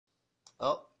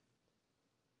Oh,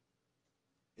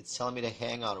 it's telling me to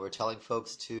hang on. We're telling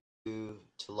folks to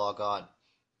log on.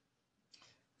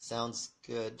 Sounds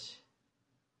good.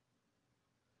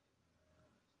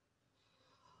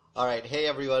 All right. Hey,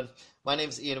 everyone. My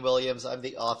name's Ian Williams. I'm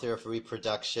the author of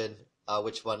Reproduction,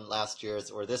 which won last year's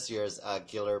or this year's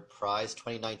Giller Prize,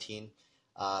 2019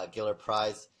 Giller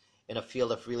Prize, in a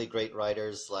field of really great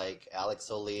writers like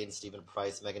Alex O'Lean, Stephen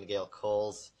Price, Megan Gale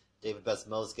Coles, David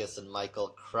Besmosgis, and Michael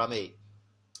Crummy.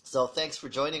 So thanks for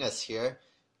joining us here.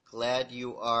 Glad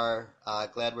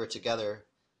we're together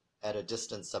at a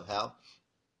distance somehow.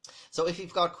 So if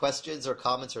you've got questions or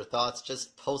comments or thoughts,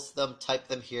 just post them, type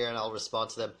them here, and I'll respond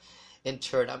to them in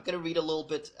turn. I'm going to read a little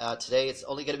bit today. It's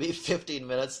only going to be 15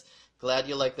 minutes. Glad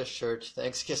you like the shirt.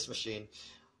 Thanks, Kiss Machine.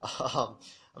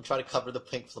 I'm trying to cover the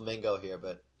pink flamingo here,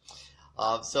 but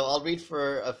so I'll read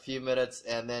for a few minutes,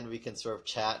 and then we can sort of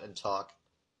chat and talk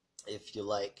if you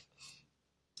like.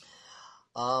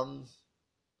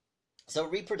 So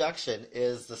Reproduction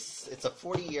it's a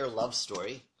 40-year love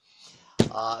story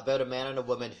about a man and a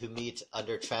woman who meet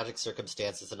under tragic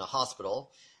circumstances in a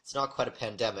hospital. It's not quite a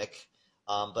pandemic,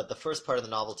 but the first part of the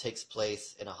novel takes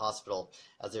place in a hospital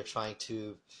as they're trying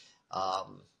to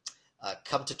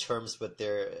come to terms with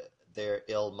their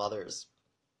ill mothers.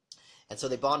 And so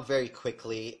they bond very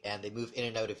quickly, and they move in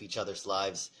and out of each other's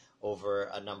lives over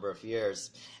a number of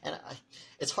years. And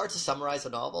it's hard to summarize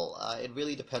a novel. It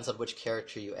really depends on which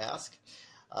character you ask.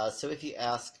 So if you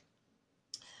ask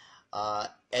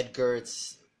Edgar,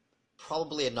 it's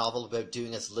probably a novel about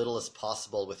doing as little as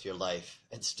possible with your life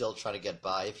and still trying to get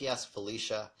by. If you ask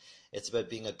Felicia, it's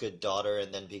about being a good daughter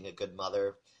and then being a good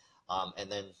mother,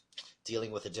 and then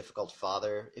dealing with a difficult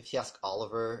father. If you ask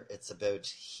Oliver, it's about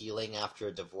healing after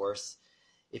a divorce.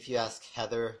 If you ask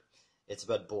Heather, it's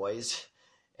about boys,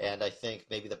 and I think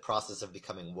maybe the process of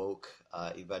becoming woke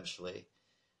eventually.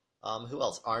 Who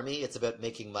else? Army, it's about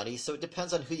making money. So it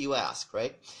depends on who you ask,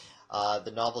 right?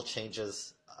 The novel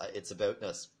changes its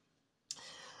aboutness.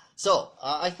 So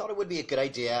I thought it would be a good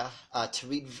idea to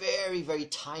read very, very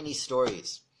tiny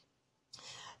stories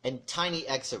and tiny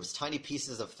excerpts, tiny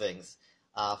pieces of things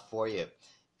for you.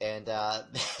 And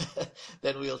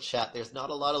then we'll chat. There's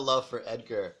not a lot of love for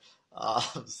Edgar,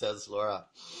 says Laura.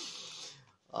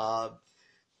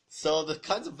 So the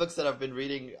kinds of books that I've been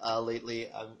reading lately,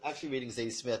 I'm actually reading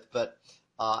Zadie Smith, but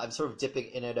I'm sort of dipping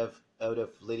in and out of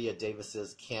Lydia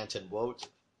Davis's Can't and Won't.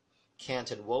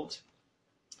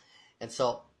 And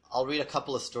so I'll read a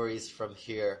couple of stories from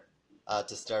here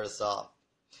to start us off.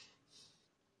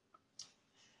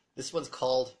 This one's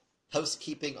called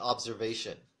Housekeeping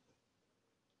Observation.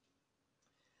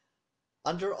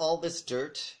 Under all this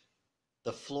dirt,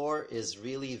 the floor is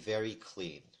really very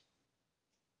clean.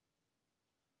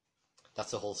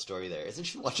 That's the whole story there. Isn't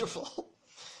she wonderful?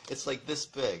 It's like this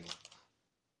big.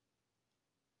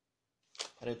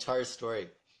 An entire story.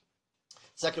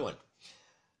 Second one.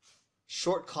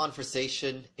 Short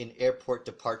conversation in airport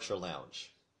departure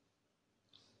lounge.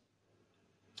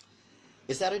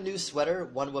 Is that a new sweater?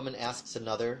 One woman asks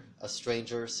another, a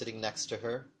stranger sitting next to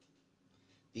her.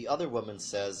 The other woman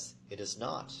says, it is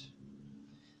not.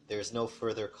 There is no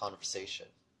further conversation.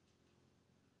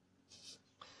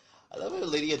 I love how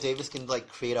Lydia Davis can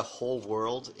create a whole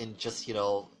world in just,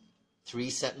 3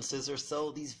 sentences or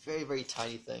so. These very, very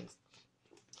tiny things.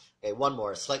 Okay, one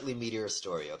more, a slightly meatier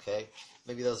story, okay?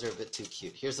 Maybe those are a bit too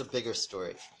cute. Here's a bigger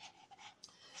story.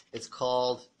 It's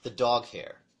called The Dog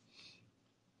Hair.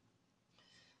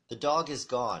 The dog is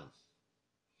gone.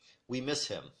 We miss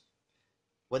him.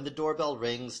 When the doorbell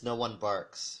rings, no one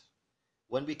barks.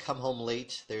 When we come home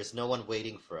late, there's no one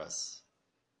waiting for us.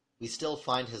 We still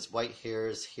find his white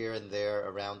hairs here and there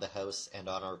around the house and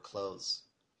on our clothes.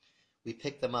 We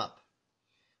pick them up.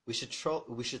 We should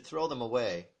throw them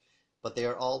away, but they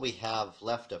are all we have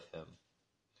left of him.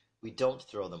 We don't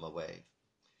throw them away.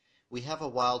 We have a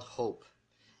wild hope.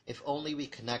 If only we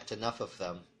connect enough of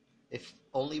them, if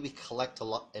only we collect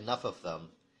enough of them,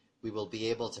 we will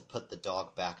be able to put the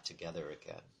dog back together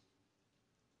again.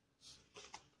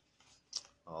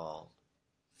 Oh.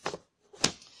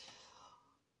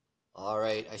 All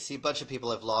right, I see a bunch of people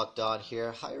have logged on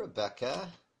here. Hi, Rebecca.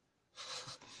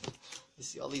 You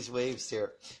see all these waves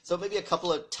here. So maybe a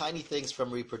couple of tiny things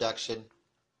from Reproduction.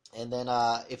 And then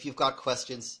if you've got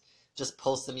questions, just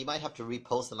post them. You might have to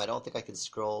repost them. I don't think I can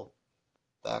scroll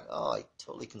back. Oh, I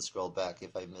totally can scroll back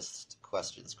if I missed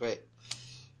questions. Great.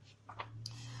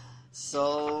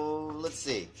 So let's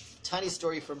see. Tiny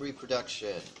story from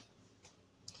Reproduction.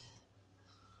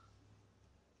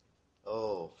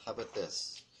 Oh, how about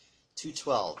this?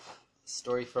 212,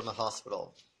 story from a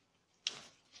hospital.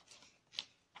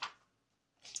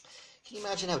 Can you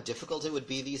imagine how difficult it would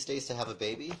be these days to have a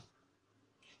baby?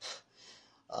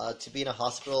 To be in a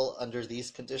hospital under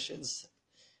these conditions,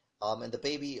 and the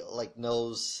baby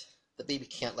knows the baby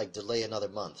can't delay another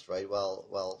month, right?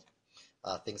 Well,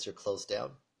 things are closed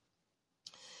down.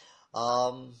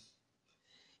 Um,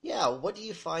 yeah, what do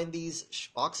you find these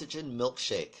Oxygen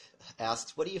Milkshake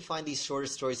asks, what do you find these shorter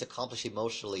stories accomplish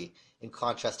emotionally in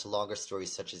contrast to longer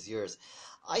stories such as yours?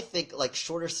 I think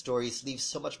shorter stories leave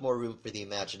so much more room for the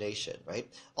imagination, right?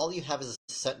 All you have is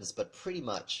a sentence, but pretty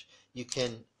much you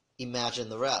can imagine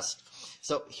the rest.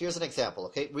 So here's an example,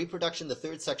 okay? Reproduction, the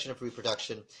third section of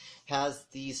reproduction, has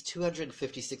these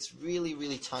 256 really,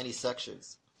 really tiny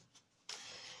sections.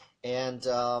 And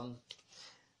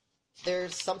they're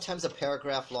sometimes a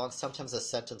paragraph long, sometimes a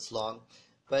sentence long,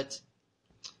 but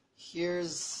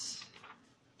here's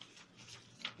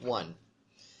one.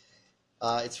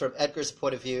 It's from Edgar's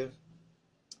point of view,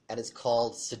 and it's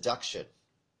called Seduction.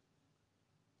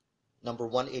 Number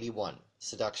 181,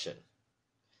 Seduction.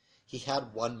 He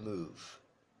had one move.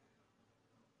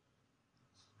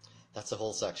 That's a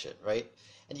whole section, right?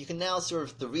 And you can now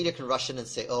the reader can rush in and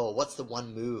say, oh, what's the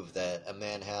one move that a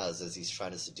man has as he's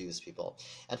trying to seduce people?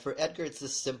 And for Edgar, it's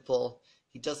this simple.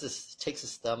 He does this, takes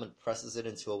his thumb and presses it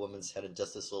into a woman's head and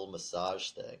does this little massage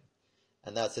thing.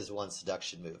 And that's his one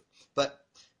seduction move. But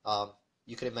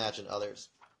you can imagine others.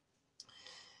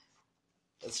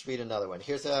 Let's read another one.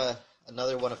 Here's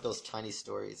another one of those tiny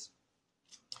stories.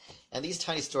 And these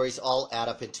tiny stories all add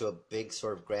up into a big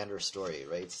grander story,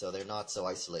 right? So they're not so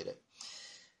isolated.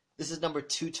 This is number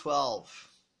 212.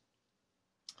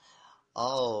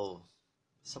 Oh,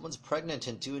 someone's pregnant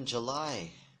and due in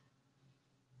July.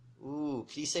 Ooh,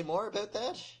 can you say more about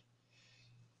that?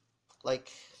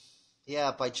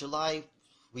 Yeah, by July,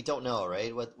 we don't know,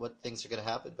 right? What things are going to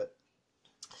happen, but...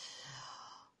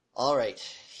 All right,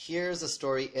 here's a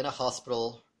story in a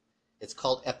hospital. It's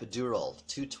called Epidural,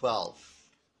 212.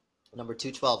 Number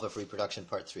 212 of reproduction,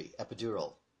 part 3.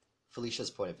 Epidural.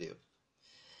 Felicia's point of view.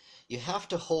 You have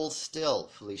to hold still,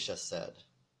 Felicia said.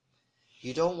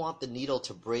 You don't want the needle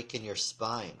to break in your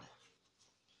spine.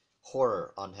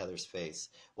 Horror on Heather's face.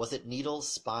 Was it needle,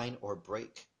 spine, or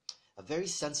break? A very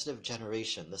sensitive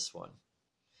generation, this one.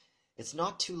 It's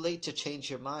not too late to change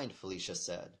your mind, Felicia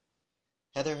said.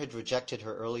 Heather had rejected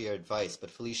her earlier advice,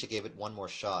 but Felicia gave it one more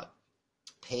shot.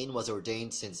 Pain was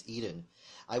ordained since Eden.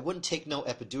 I wouldn't take no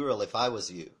epidural if I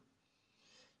was you.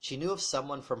 She knew of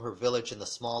someone from her village in the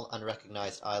small,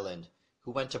 unrecognized island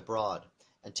who went abroad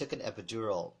and took an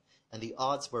epidural, and the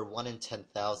odds were 1 in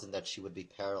 10,000 that she would be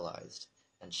paralyzed,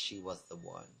 and she was the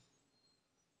one.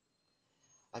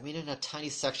 I mean, in a tiny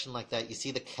section like that, you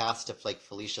see the cast of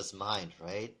Felicia's mind,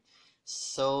 right?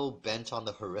 So bent on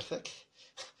the horrific.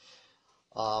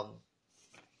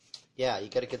 Yeah, you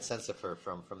get a good sense of her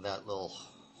from that little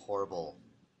horrible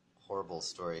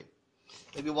story.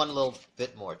 Maybe one little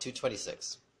bit more.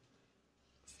 226.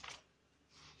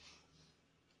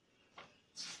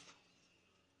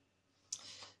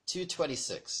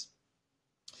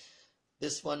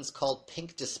 This one's called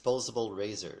Pink Disposable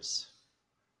Razors.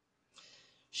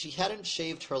 She hadn't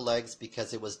shaved her legs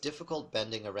because it was difficult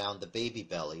bending around the baby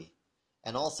belly,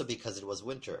 and also because it was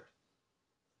winter.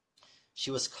 She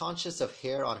was conscious of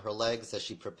hair on her legs as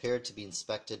she prepared to be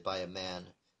inspected by a man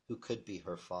who could be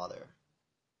her father.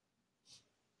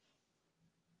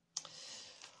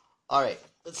 All right,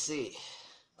 let's see.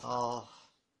 All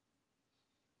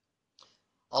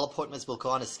appointments will go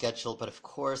on as scheduled, but of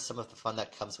course some of the fun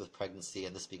that comes with pregnancy,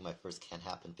 and this being my first, can't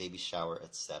happen. Baby shower,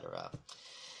 etc.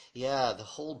 Yeah, the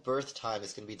whole birth time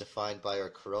is going to be defined by our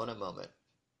corona moment.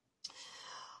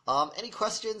 Any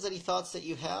questions, any thoughts that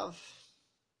you have?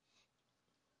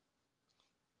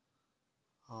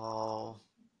 Oh.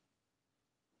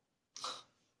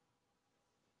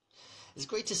 It's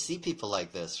great to see people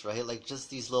like this, right? Just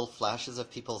these little flashes of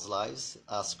people's lives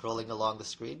scrolling along the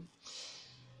screen.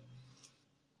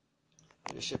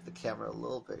 I'm going to shift the camera a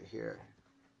little bit here.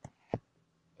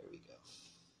 There we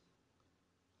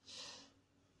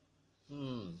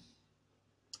go.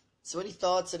 So any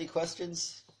thoughts, any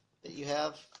questions that you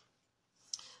have?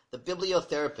 The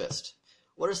Bibliotherapist.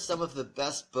 What are some of the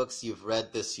best books you've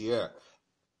read this year?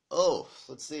 Oh,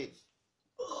 let's see.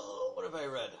 Oh, what have I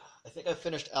read? I think I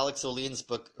finished Alex O'Lean's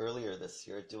book earlier this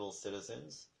year, Dual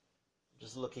Citizens. I'm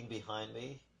just looking behind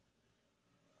me.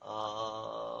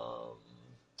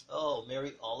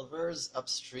 Mary Oliver's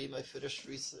Upstream I finished a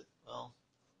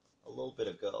little bit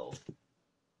ago.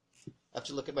 I have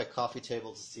to look at my coffee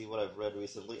table to see what I've read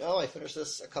recently. Oh, I finished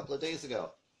this a couple of days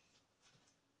ago.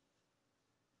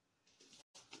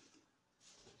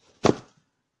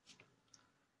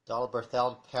 Donald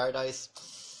Barthel, Paradise.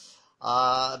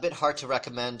 A bit hard to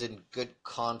recommend in good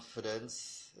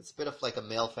confidence. It's a bit of like a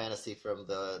male fantasy from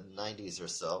the 90s or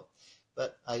so,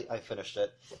 but I finished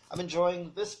it. I'm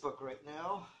enjoying this book right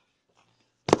now.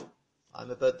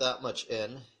 I'm about that much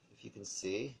in, if you can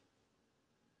see.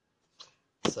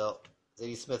 So,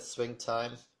 Zadie Smith Swing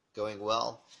Time, going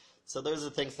well. So those are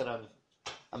the things that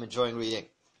I'm enjoying reading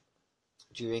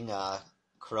during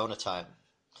Corona time.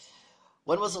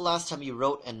 When was the last time you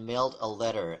wrote and mailed a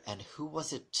letter, and who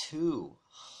was it to?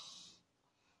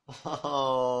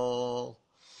 Oh,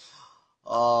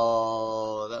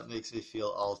 oh, that makes me feel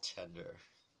all tender.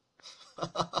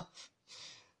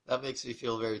 That makes me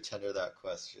feel very tender, that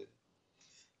question.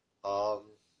 Um,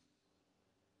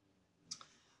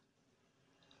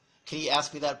 can you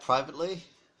ask me that privately?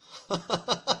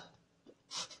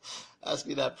 Ask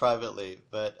me that privately,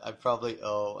 but I probably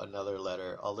owe another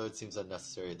letter, although it seems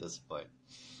unnecessary at this point.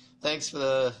 Thanks for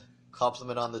the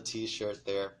compliment on the t-shirt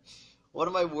there. What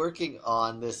am I working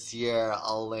on this year?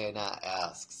 Elena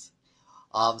asks.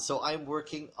 So I'm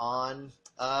working on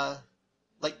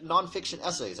like nonfiction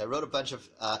essays. I wrote a bunch of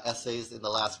essays in the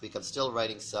last week. I'm still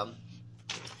writing some.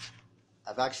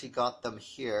 I've actually got them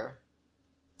here.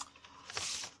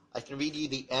 I can read you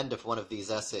the end of one of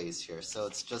these essays here, so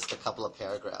it's just a couple of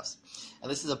paragraphs. And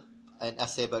this is an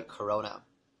essay about Corona.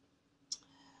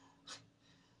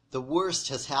 The worst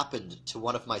has happened to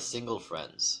one of my single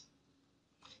friends.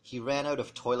 He ran out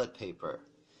of toilet paper.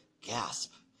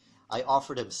 Gasp. I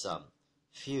offered him some.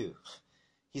 Phew.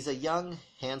 He's a young,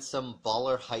 handsome,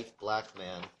 baller-height black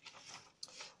man,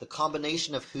 the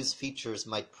combination of whose features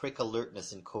might prick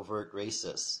alertness in covert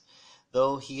racists,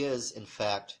 though he is, in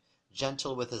fact,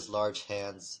 gentle with his large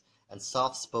hands and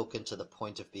soft-spoken to the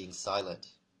point of being silent.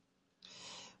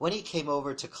 When he came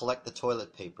over to collect the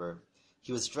toilet paper,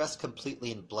 he was dressed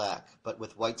completely in black, but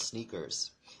with white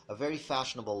sneakers, a very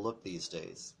fashionable look these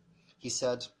days. He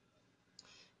said,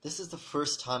 "This is the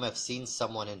first time I've seen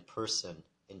someone in person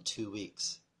in 2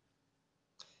 weeks."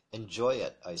 "Enjoy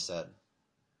it," I said.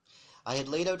 I had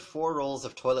laid out 4 rolls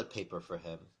of toilet paper for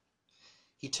him.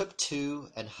 He took 2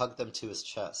 and hugged them to his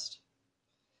chest.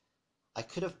 "I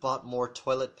could have bought more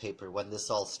toilet paper when this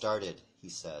all started," he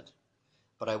said,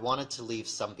 "but I wanted to leave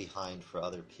some behind for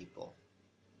other people."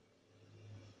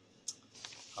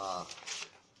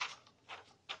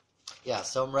 Yeah,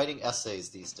 so I'm writing essays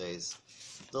these days.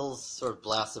 Little sort of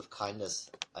blasts of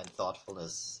kindness and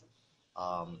thoughtfulness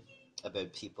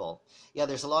about people. Yeah,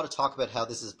 there's a lot of talk about how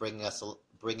this is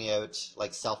bringing out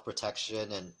like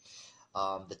self-protection and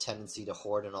the tendency to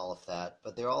hoard and all of that.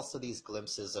 But there are also these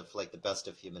glimpses of like the best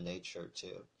of human nature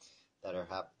too,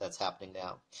 that's happening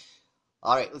now.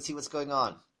 All right, let's see what's going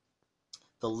on.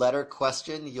 The letter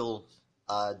question, you'll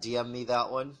DM me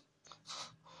that one.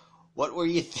 What were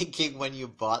you thinking when you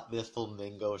bought the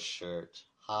flamingo shirt?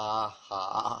 Ha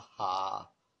ha ha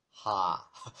ha.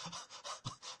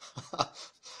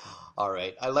 All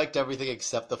right, I liked everything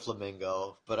except the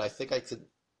flamingo, but I think I could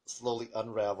slowly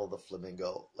unravel the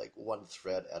flamingo like one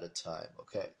thread at a time.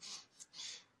 Okay.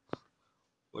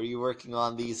 What are you working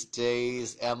on these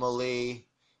days, Emily?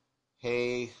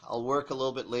 Hey, I'll work a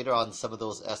little bit later on some of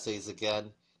those essays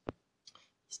again.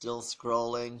 Still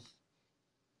scrolling.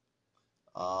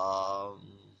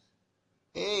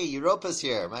 Hey, Europa's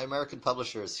here. My American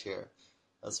publisher is here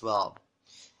as well.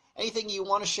 Anything you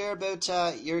want to share about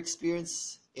your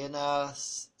experience in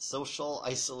social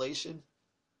isolation?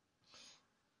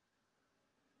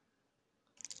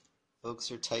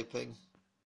 Folks are typing.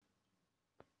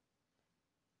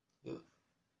 Ooh.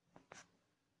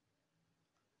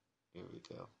 Here we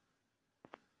go.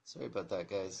 Sorry about that,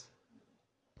 guys.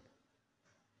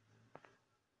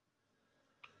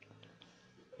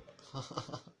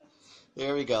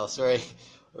 There we go. Sorry,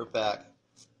 we're back.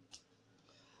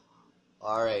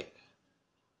 All right.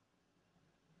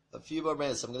 A few more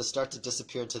minutes. I'm going to start to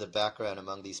disappear into the background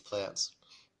among these plants.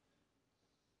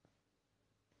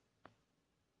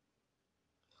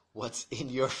 What's in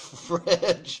your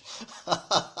fridge?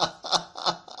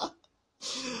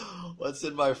 What's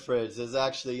in my fridge? There's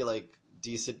actually like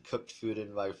decent cooked food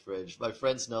in my fridge. My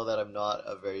friends know that I'm not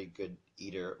a very good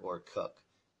eater or cook,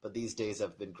 but these days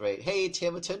have been great. Hey,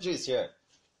 Tamatunji's here.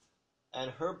 And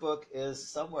her book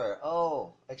is somewhere.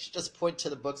 Oh, I should just point to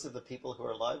the books of the people who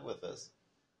are live with us.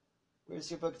 Where's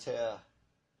your book, Taya?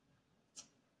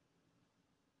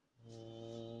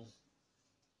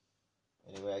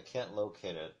 Anyway, I can't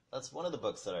locate it. That's one of the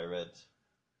books that I read.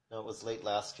 No, it was late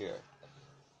last year.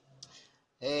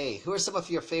 Hey, who are some of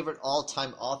your favorite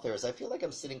all-time authors? I feel like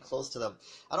I'm sitting close to them.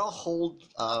 I don't hold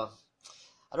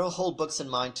books in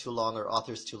mind too long or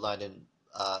authors too long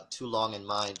in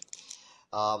mind.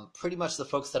 Pretty much the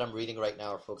folks that I'm reading right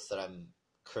now are folks that I'm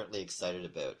currently excited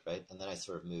about, right? And then I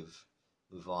sort of move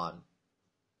on.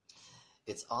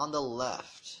 It's on the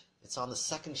left. It's on the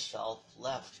second shelf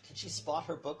left. Can she spot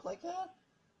her book like that?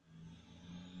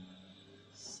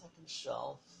 Second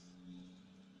shelf.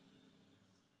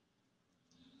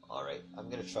 All right, I'm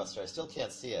gonna trust her. I still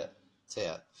can't see it. Say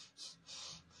it.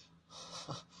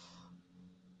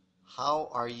 How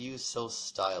are you so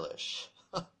stylish?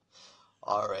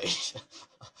 All right.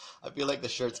 I feel like the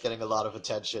shirt's getting a lot of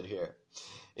attention here.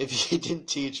 If you didn't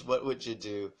teach, what would you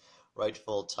do? Write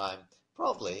full time?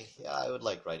 Probably. Yeah, I would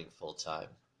like writing full time.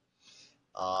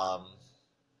 Um,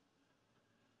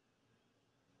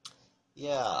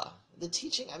 yeah, the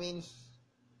teaching, I mean,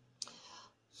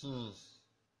 hmm.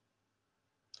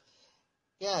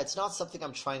 Yeah, it's not something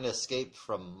I'm trying to escape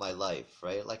from my life,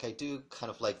 right? Like I do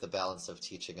kind of like the balance of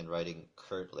teaching and writing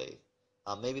currently.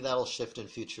 Maybe that'll shift in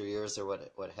future years or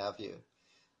what have you.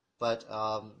 But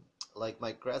like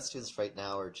my grad students right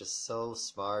now are just so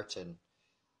smart and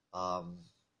um,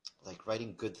 like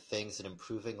writing good things and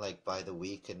improving like by the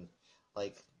week, and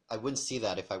like I wouldn't see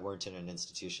that if I weren't in an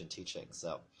institution teaching.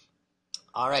 So,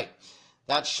 all right,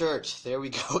 that shirt. There we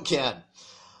go again.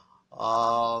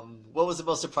 What was the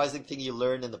most surprising thing you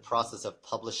learned in the process of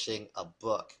publishing a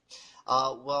book?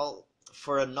 Well,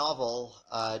 for a novel,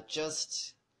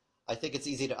 just I think it's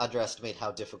easy to underestimate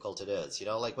how difficult it is. You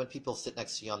know, like when people sit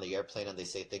next to you on the airplane and they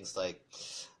say things like,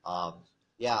 um,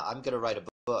 "Yeah, I'm gonna write a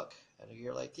book," and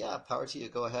you're like, "Yeah, power to you,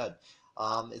 go ahead."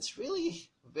 It's really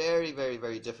very, very,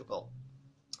 very difficult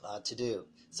to do.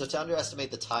 So to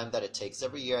underestimate the time that it takes,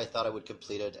 every year I thought I would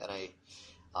complete it, and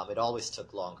it always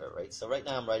took longer, right? So right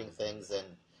now I'm writing things, and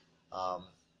um,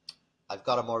 I've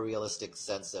got a more realistic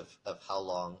sense of how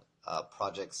long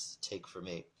projects take for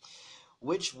me.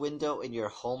 Which window in your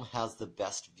home has the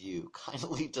best view?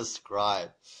 Kindly describe.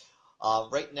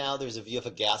 Right now, there's a view of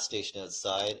a gas station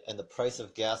outside, and the price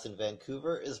of gas in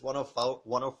Vancouver is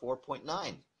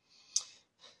 104.9.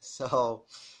 So,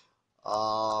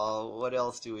 what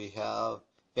else do we have?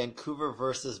 Vancouver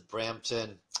versus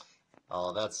Brampton.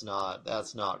 Oh, that's not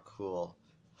cool.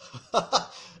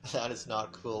 That is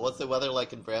not cool. What's the weather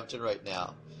like in Brampton right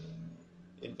now?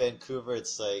 In Vancouver,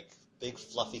 it's like big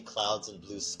fluffy clouds and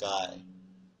blue sky,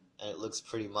 and it looks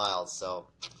pretty mild, so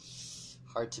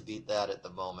hard to beat that at the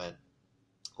moment.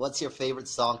 What's your favorite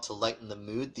song to lighten the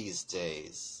mood these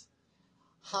days?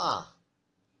 Huh,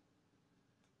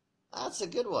 that's a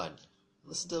good one.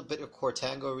 Listened to a bit of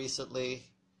Cortango recently.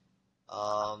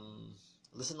 Um,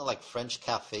 Listen to like French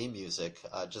cafe music,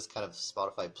 just kind of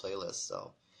Spotify playlist,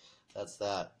 so that's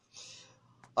that.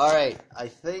 All right, I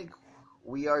think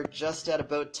we are just at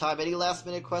about time. Any last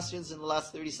minute questions in the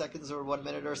last 30 seconds or 1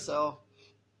 minute or so?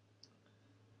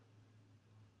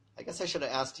 I guess I should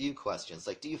have asked you questions.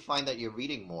 Like, do you find that you're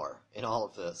reading more in all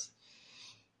of this?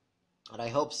 And I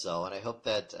hope so. And I hope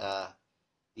that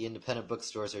the independent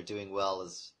bookstores are doing well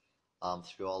as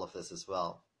through all of this as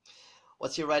well.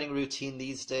 What's your writing routine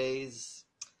these days?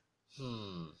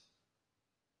 Hmm.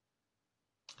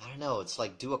 I don't know. It's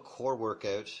like do a core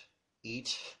workout,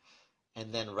 eat,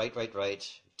 and then write.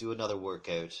 Do another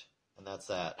workout, and that's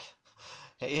that.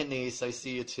 Hey, Anise, I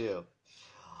see you too.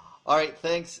 All right,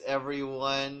 thanks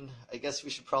everyone. I guess we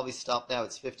should probably stop now.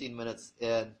 It's 15 minutes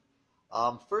in.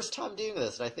 First time doing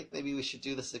this, and I think maybe we should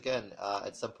do this again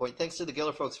at some point. Thanks to the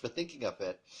Giller folks for thinking of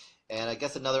it. And I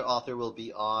guess another author will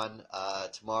be on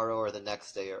tomorrow or the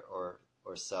next day or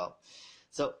so.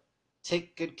 So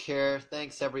take good care.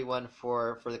 Thanks everyone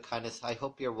for the kindness. I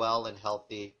hope you're well and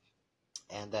healthy,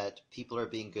 and that people are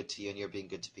being good to you and you're being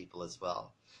good to people as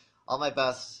well. All my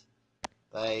best.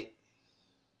 Bye.